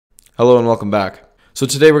Hello and welcome back. So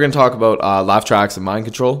today we're going to talk about laugh tracks and mind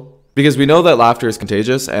control, because we know that laughter is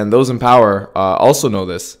contagious, and those in power also know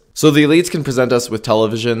this. So the elites can present us with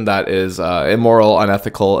television that is immoral,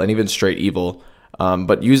 unethical, and even straight evil.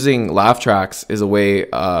 But using laugh tracks is a way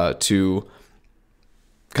to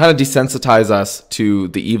kind of desensitize us to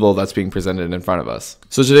the evil that's being presented in front of us.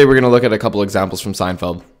 So today we're going to look at a couple examples from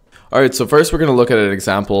Seinfeld. All right, so first we're going to look at an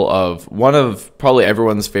example of one of probably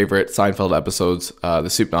everyone's favorite Seinfeld episodes, the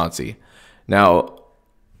Soup Nazi. Now,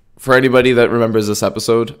 for anybody that remembers this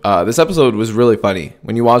episode was really funny.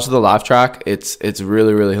 When you watch the laugh track, it's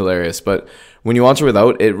really, really hilarious. But when you watch it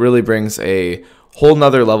without, it really brings a whole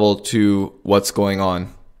nother level to what's going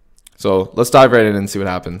on. So let's dive right in and see what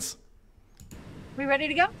happens. We ready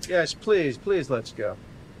to go? Yes, please, let's go.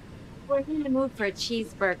 We're in the mood for a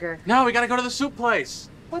cheeseburger. No, we gotta go to the soup place.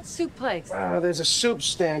 What soup place? There's a soup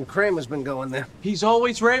stand. Kramer's been going there. He's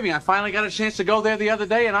always raving. I finally got a chance to go there the other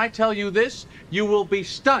day, and I tell you this, you will be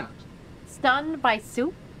stunned. Stunned by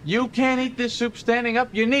soup? You can't eat this soup standing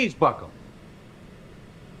up, your knees buckle.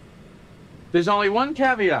 There's only one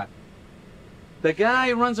caveat. The guy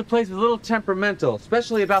who runs the place is a little temperamental,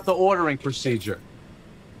 especially about the ordering procedure.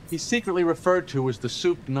 He's secretly referred to as the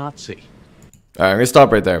Soup Nazi. All right, I'm going to stop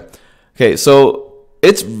right there. Okay, so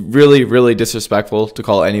it's really, really disrespectful to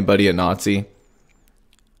call anybody a Nazi,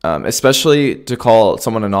 especially to call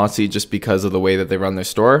someone a Nazi just because of the way that they run their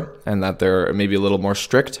store and that they're maybe a little more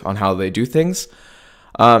strict on how they do things.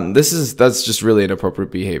 That's just really inappropriate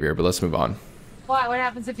behavior, but let's move on. Why? What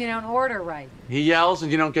happens if you don't order right? He yells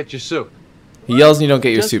and you don't get your soup. He yells and you don't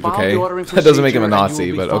get your Just soup, follow okay? the ordering That doesn't make him a procedure and Nazi,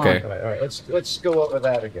 you will but be okay. fine. All right, let's go over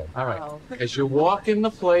that again. All right. Oh. As you walk in the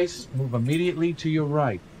place, move immediately to your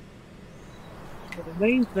right. The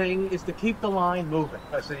main thing is to keep the line moving.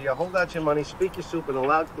 All right, so you hold out your money, speak your soup in a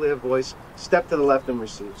loud, clear voice, step to the left and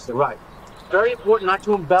receive. So Right. Very important not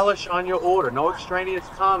to embellish on your order. No extraneous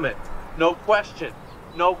comment. No question.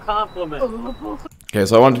 No compliment. Okay,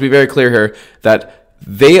 so I want to be very clear here that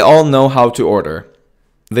they all know how to order.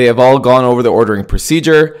 They have all gone over the ordering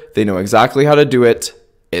procedure. They know exactly how to do it.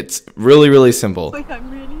 It's really, really simple.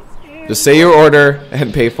 I'm really scared. Just say your order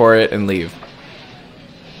and pay for it and leave.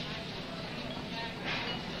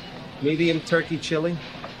 medium turkey chili.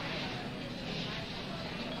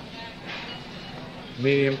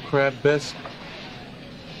 Medium crab bisque.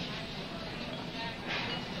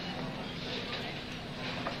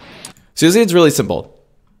 So you see, it's really simple.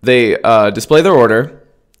 They display their order.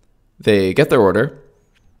 They get their order.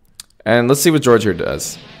 And let's see what George here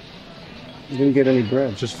does. You didn't get any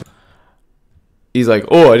bread. He's like,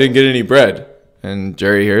 oh, I didn't get any bread. And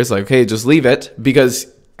Jerry here is like, hey, just leave it, because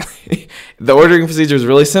the ordering procedure is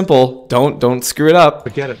really simple. Don't screw it up.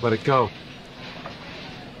 Forget it. Let it go.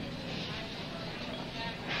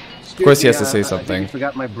 Of course he has to say I something.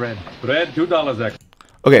 forgot my bread. Bread, $2 extra.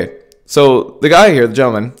 Okay, so the guy here, the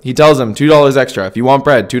gentleman, he tells him $2 extra. If you want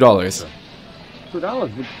bread, $2.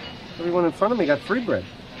 $2. Everyone in front of me got free bread.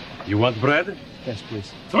 You want bread? Yes,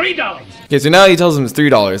 please. $3. Okay, so now he tells him it's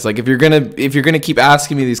 $3. Like if you're gonna keep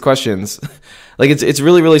asking me these questions, like it's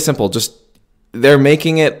really, really simple. Just they're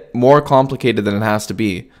making it more complicated than it has to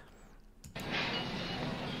be.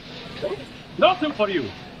 Nothing for you.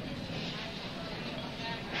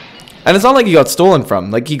 And it's not like he got stolen from.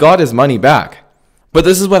 Like he got his money back. But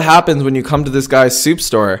this is what happens when you come to this guy's soup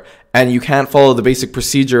store and you can't follow the basic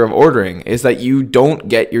procedure of ordering, is that you don't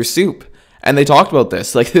get your soup. And they talked about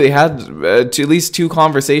this. Like they had at least 2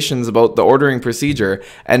 conversations about the ordering procedure,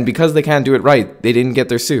 and because they can't do it right, they didn't get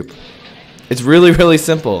their soup. It's really, really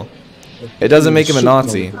simple. It doesn't make him a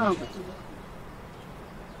Nazi. All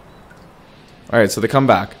right, so they come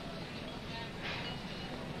back.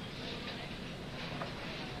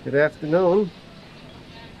 Good afternoon.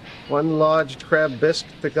 1 large crab bisque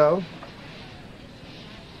to go.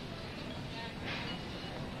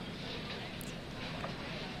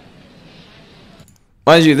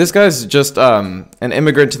 Mind you, this guy's just an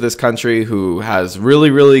immigrant to this country who has really,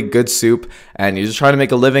 really good soup, and he's just trying to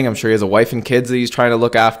make a living. I'm sure he has a wife and kids that he's trying to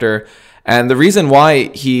look after. And the reason why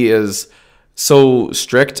he is so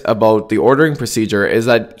strict about the ordering procedure is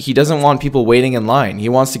that he doesn't want people waiting in line. He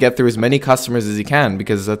wants to get through as many customers as he can,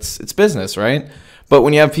 because it's business, right? But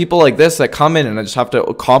when you have people like this that come in and just have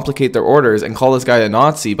to complicate their orders and call this guy a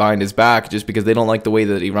Nazi behind his back just because they don't like the way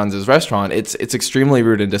that he runs his restaurant, it's extremely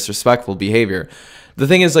rude and disrespectful behavior. The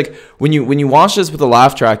thing is, like, when you watch this with a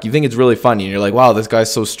laugh track, you think it's really funny, and you're like, wow, this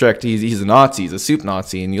guy's so strict. He's a Nazi. He's a soup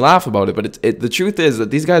Nazi, and you laugh about it. But the truth is that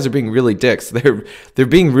these guys are being really dicks. They're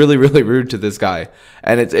being really, really rude to this guy,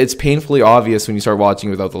 and it's painfully obvious when you start watching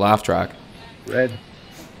without the laugh track. Red.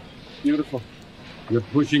 Beautiful. You're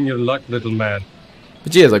pushing your luck, little man.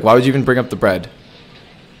 But she is like, why would you even bring up the bread?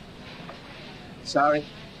 Sorry.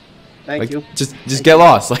 Thank Like, you. just get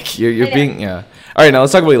lost. Like you're being, yeah. All right, now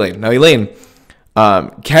let's talk about Elaine. Now Elaine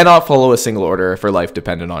cannot follow a single order if her life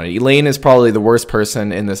depended on it. Elaine is probably the worst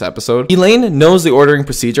person in this episode. Elaine knows the ordering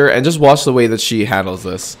procedure, and just watch the way that she handles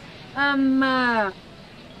this.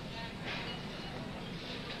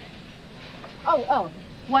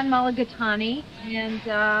 One mulligatawny and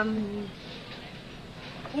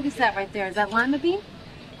what is that right there? Is that lima bean?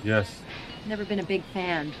 Yes. Never been a big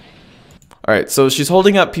fan. All right, so she's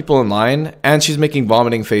holding up people in line, and she's making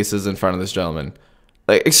vomiting faces in front of this gentleman.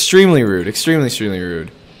 Like, extremely rude. Extremely, extremely rude.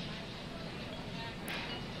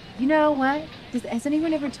 You know what? Has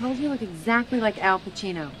anyone ever told you look exactly like Al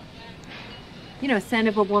Pacino? You know, Scent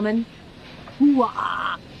of a Woman?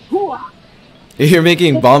 Hoo-ah! Hoo-ah! You're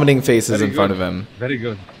making vomiting faces in front of him. Very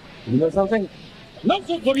good. You know something?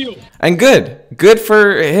 Nothing for you. And good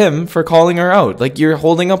for him for calling her out. Like, you're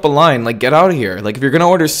holding up a line. Like, get out of here. Like, if you're gonna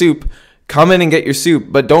order soup, come in and get your soup,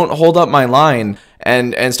 but don't hold up my line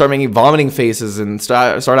and start making vomiting faces and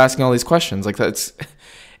start asking all these questions. Like, that's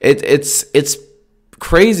it's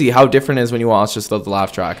crazy how different it is when you watch just the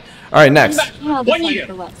laugh track. All right, next. 1 year.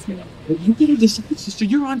 You gotta decide, sister.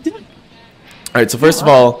 You're on deck. All right, so first of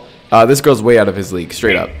all, this girl's way out of his league,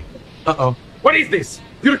 straight up. Uh-oh. What is this?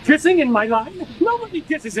 You're kissing in my line? Nobody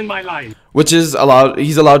kisses in my line. Which is allowed.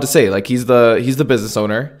 He's allowed to say, like, he's the business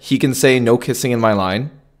owner. He can say no kissing in my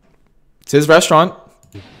line. It's his restaurant.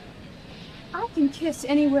 I can kiss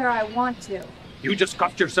anywhere I want to. You just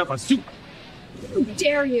got yourself a soup. How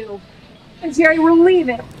dare you? And Jerry, we're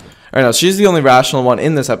leaving. All right, now she's the only rational one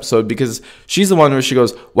in this episode because she's the one where she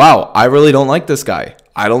goes, wow, I really don't like this guy.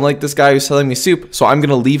 I don't like this guy who's selling me soup, so I'm going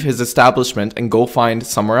to leave his establishment and go find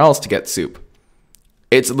somewhere else to get soup.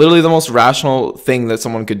 It's literally the most rational thing that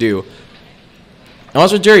someone could do. And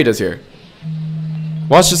watch what Jerry does here.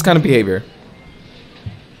 Watch this kind of behavior.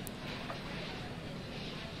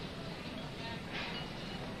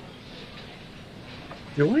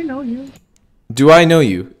 Do I know you? Do I know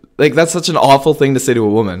you? Like, that's such an awful thing to say to a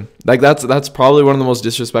woman. Like, that's probably one of the most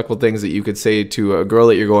disrespectful things that you could say to a girl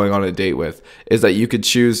that you're going on a date with, is that you could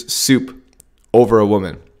choose soup over a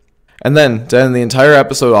woman. And then, to end the entire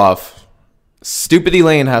episode off, stupid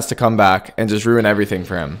Elaine has to come back and just ruin everything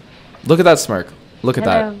for him. Look at that smirk. Look at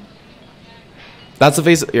that. That's the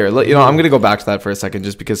face. Here, you know, I'm going to go back to that for a second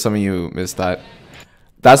just because some of you missed that.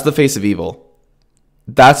 That's the face of evil.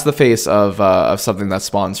 That's the face of something that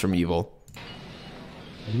spawns from evil.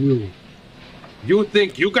 You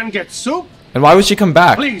think you can get soup? And why would she come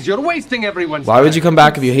back? Please, you're wasting everyone's Why would time. you come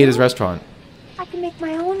back if you hate his restaurant? I can make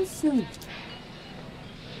my own soup.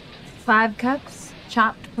 5 cups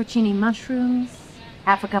chopped porcini mushrooms,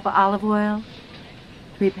 half a cup of olive oil,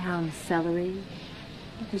 3 pounds celery.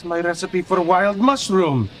 That is my recipe for wild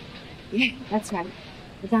mushroom. Yeah, that's right.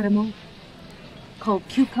 We got 'em all. Cold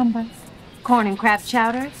cucumbers, corn and crab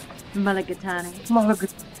chowder, mulligatawny.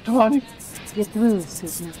 Mulligatawny. You're through,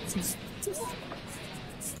 soup Nazi.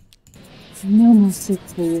 No more soup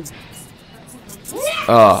for you.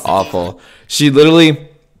 Oh, awful. She literally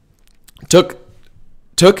took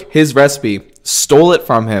his recipe, stole it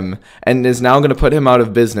from him, and is now going to put him out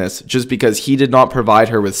of business just because he did not provide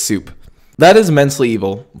her with soup. That is immensely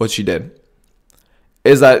evil, what she did.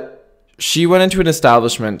 Is that she went into an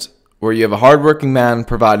establishment where you have a hardworking man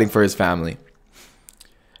providing for his family.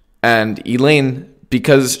 And Elaine,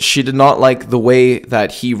 because she did not like the way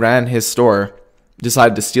that he ran his store,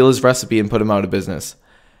 decided to steal his recipe and put him out of business.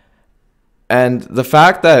 And the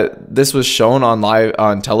fact that this was shown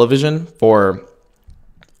on television for,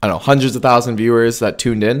 I don't know, hundreds of thousands of viewers that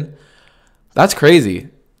tuned in, that's crazy.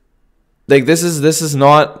 Like, this is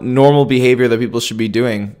not normal behavior that people should be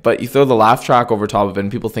doing, but you throw the laugh track over top of it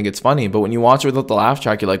and people think it's funny. But when you watch it without the laugh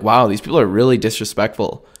track, you're like, wow, these people are really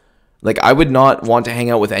disrespectful. Like, I would not want to hang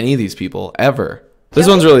out with any of these people ever. This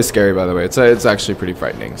one's really scary, by the way. It's actually pretty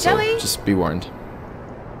frightening, so just be warned.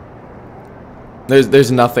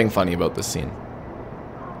 There's nothing funny about this scene.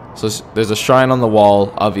 So there's a shrine on the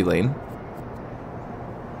wall of Elaine.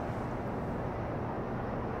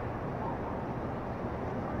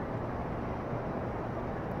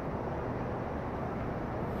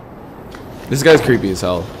 This guy's creepy as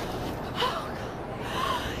hell.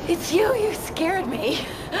 It's you. You scared me.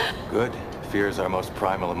 Good. Fear is our most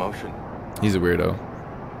primal emotion. He's a weirdo.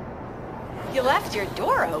 You left your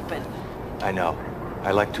door open. I know.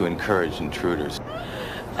 I like to encourage intruders.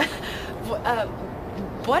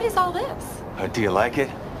 What is all this? Do you like it?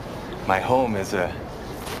 My home is a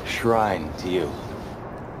shrine to you.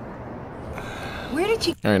 Where did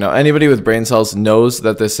you... All right, now anybody with brain cells knows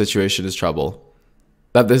that this situation is trouble.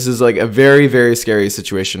 that this is like a very, very scary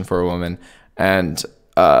situation for a woman, and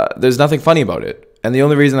there's nothing funny about it. And the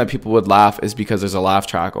only reason that people would laugh is because there's a laugh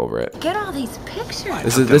track over it. Get all these pictures.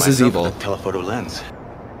 This is evil. With a telephoto lens.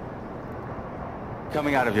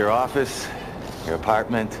 Coming out of your office, your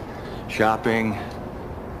apartment, shopping,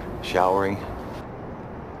 showering.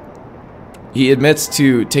 He admits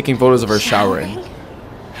to taking photos of her showering.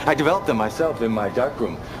 I developed them myself in my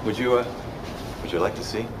darkroom. Would you like to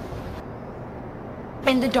see?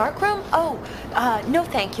 In the dark room? Oh, no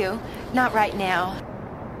thank you. Not right now.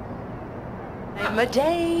 I'm a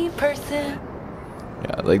day person.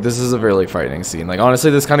 Yeah, like this is a really frightening scene. Like honestly,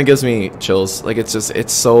 this kind of gives me chills. Like it's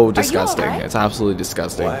so disgusting. Are you all right? It's absolutely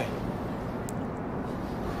disgusting. Why?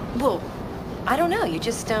 Well, I don't know. You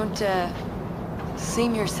just don't,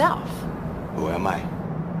 seem yourself. Who am I?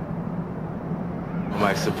 Who am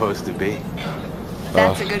I supposed to be?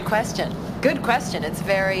 That's a good question. Good question. It's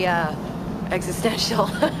very, existential.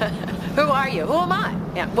 Who are you? Who am I?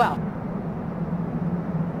 Yeah, well.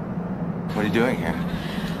 What are you doing here?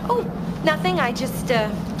 Oh, nothing. I just,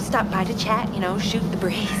 stopped by to chat, you know, shoot the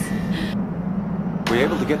breeze. Were you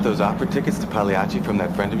able to get those opera tickets to Pagliacci from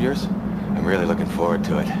that friend of yours? I'm really looking forward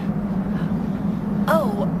to it.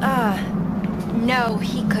 Oh, no,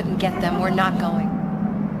 he couldn't get them. We're not going.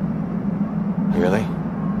 Really?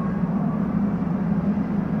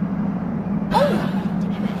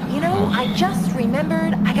 Oh, you know, I just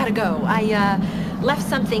remembered. I gotta go. I, left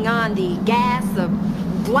something on the gas, the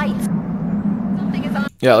lights. Something is on.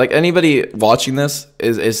 Yeah, like anybody watching this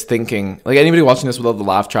is thinking, like anybody watching this without the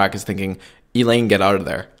laugh track is thinking, Elaine, get out of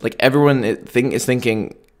there. Like everyone is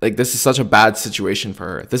thinking, like this is such a bad situation for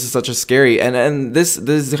her. This is such a scary, and this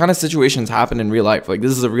kind of situations happen in real life. Like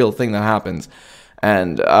this is a real thing that happens,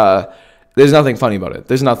 and there's nothing funny about it.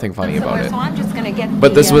 There's nothing funny about it. So I'm just gonna get.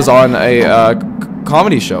 But this was on a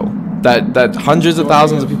comedy show that hundreds of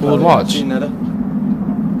thousands of people would watch.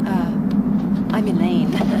 I'm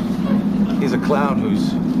Elaine. He's a clown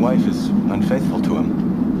whose wife is unfaithful to him.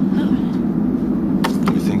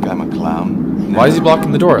 You think I'm a clown? Why is he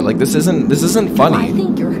blocking the door? Like this isn't I funny.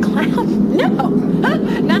 think you're a clown. No,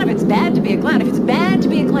 not if it's bad to be a clown. If it's bad to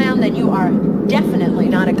be a clown, then you are definitely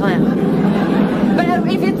not a clown. But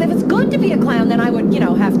if it's good to be a clown, then I would, you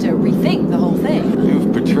know, have to rethink the whole thing.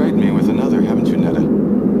 You've betrayed me with another, haven't you, Netta?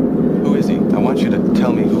 Who is he? I want you to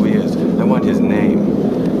tell me who he is. I want his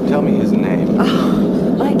name. Tell me his name.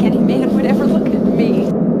 Oh, like any man would ever look at me.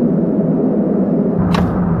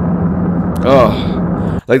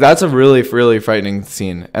 Oh, like that's a really, really frightening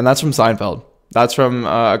scene. And that's from Seinfeld. That's from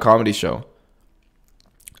a comedy show.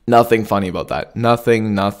 Nothing funny about that.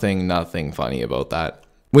 Nothing funny about that.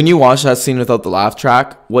 When you watch that scene without the laugh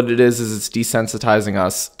track, what it is it's desensitizing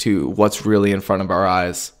us to what's really in front of our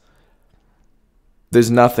eyes.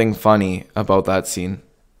 There's nothing funny about that scene.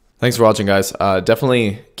 Thanks for watching, guys.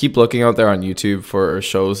 Definitely keep looking out there on YouTube for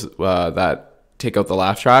shows that take out the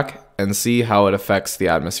laugh track and see how it affects the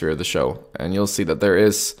atmosphere of the show. And you'll see that there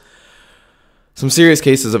is some serious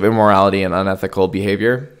cases of immorality and unethical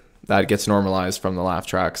behavior that gets normalized from the laugh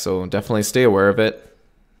track. So definitely stay aware of it.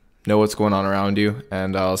 Know what's going on around you.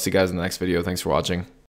 And I'll see you guys in the next video. Thanks for watching.